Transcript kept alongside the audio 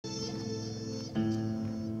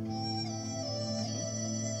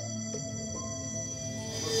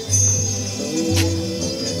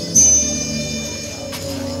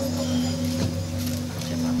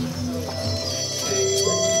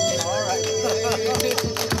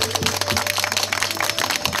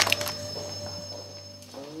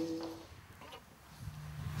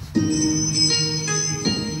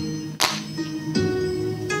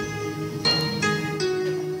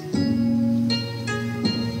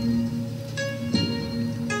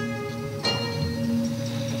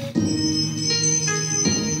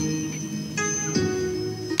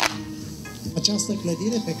Această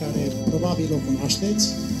clădire pe care probabil o cunoașteți,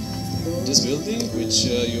 This building, which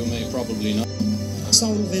you may probably know, sau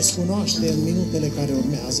îl veți cunoaște în minutele care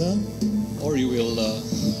urmează, or you will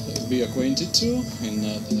be acquainted to in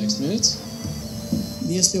the next minutes.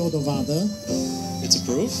 este o dovadă It's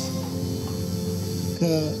a proof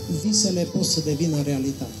că visele pot să devină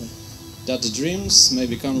realitate. that the dreams may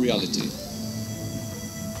become reality.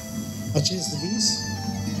 Acest vis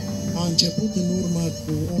a început în urmă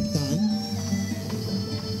cu 8 ani,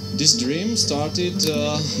 This dream started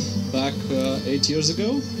back 8 years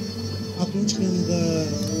ago, atunci când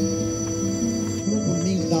clubul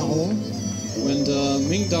Ming Dao when the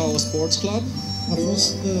Ming Dao Sports Club a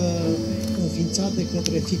fost înființat de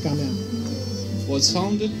către fiica mea. was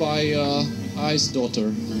founded by I's daughter.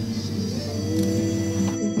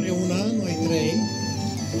 Împreună, noi trei,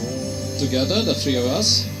 Together, the three of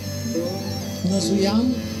us, năzuiam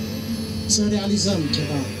să realizăm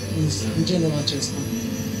ceva în genul acesta.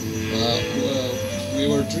 we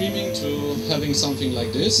were dreaming to having something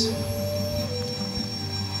like this.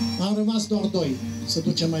 Am rămas doar doi să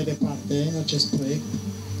ducem mai departe acest proiect.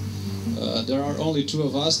 There are only two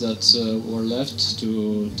of us that were left to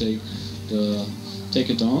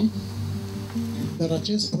take it on. Dar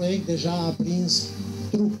acest proiect deja a prins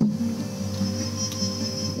trup.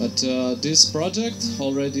 But this project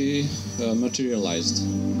already materialized.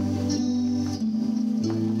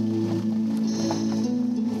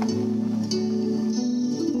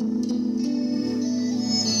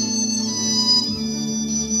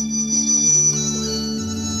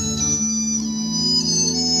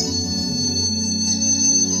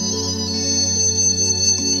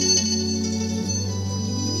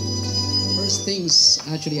 Things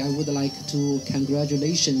actually I would like to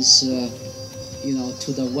congratulations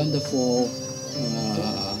to the wonderful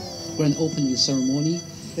grand opening ceremony.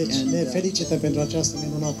 Deci and ne felicită pentru această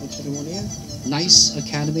minunată ceremonie. nice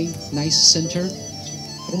academy, nice center.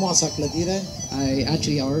 Frumoasa clădire. I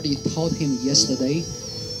actually already told him yesterday,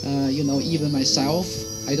 even myself,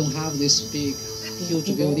 I don't have this big,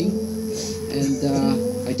 huge building, and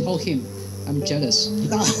I told him I'm jealous.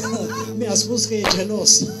 Da, mi-a spus că e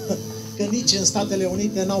gelos. Că nici în Statele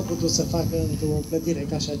Unite n-au putut să facă într-o clădire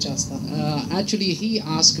ca și aceasta. Actually, he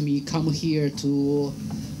asked me come here to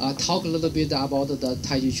talk a little bit about the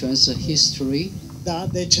Tai Chi Chuan's history. Da,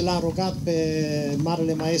 deci l-a rugat pe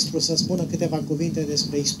marele maestru să spună câteva cuvinte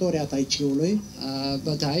despre istoria Tai Chi-ului.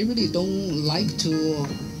 But I really don't like to,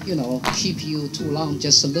 keep you too long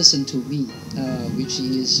just to listen to me, which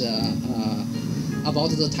is about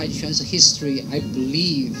the Tai Chi Chuan's history. I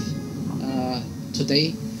believe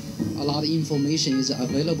today a lot of information is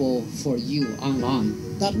available for you online.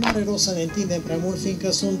 Dar nu are rost să ne întindem prea mult,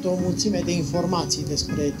 fiindcă sunt o mulțime de informații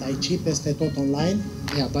despre Tai Chi peste tot online.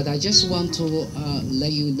 Yeah, but I just want to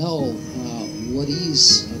let you know what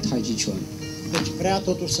is Tai Chi Chuan. Deci vrea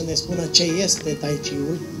totuși să ne spună ce este Tai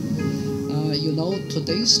Chi-ul.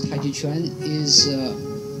 Today's Tai Chi Chuan is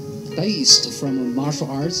based from martial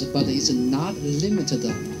arts, but it's not limited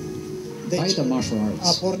by Deci the martial arts.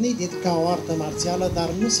 a pornit ca o artă marțială, dar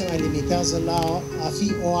nu se mai limitează la a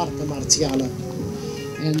fi o artă marțială.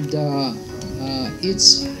 And it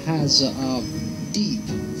has deep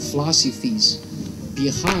philosophies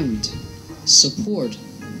behind support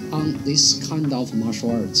on this kind of martial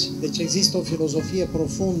arts. Deci există o filozofie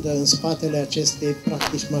profundă în spatele acestei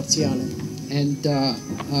practici marțiale. And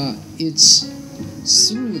it's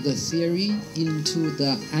through the theory into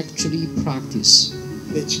the actually practice.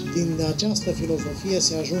 Deci din această filozofie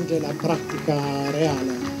se ajunge la practica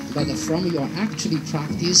reală. But from your actually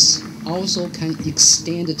practice also can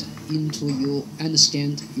extend it into you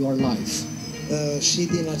understand your life. Și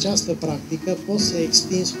din această practică poți să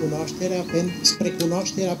extinzi cunoașterea spre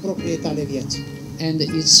cunoașterea propriei tale vieți. And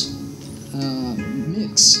it's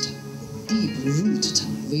mixed, deep rooted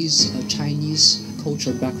with a Chinese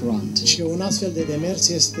culture background. Și un astfel de demers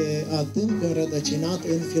este adânc înrădăcinat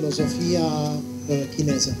în filozofia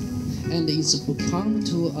chineză. And it's become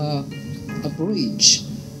to a bridge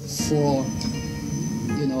for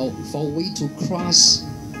way to cross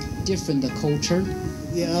different culture.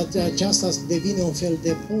 Aceasta devine un fel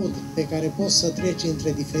de pod pe care poți să treci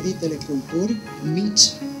între diferitele culturi, meet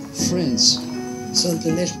friends, să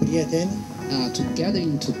întâlnești prieteni, to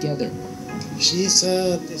gathering together. Și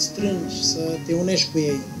să te strângi, să te unești cu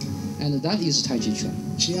ei. And that is Tai Chi Chuan.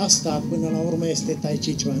 Și asta, până la urmă, este Tai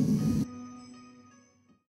Chi Chuan.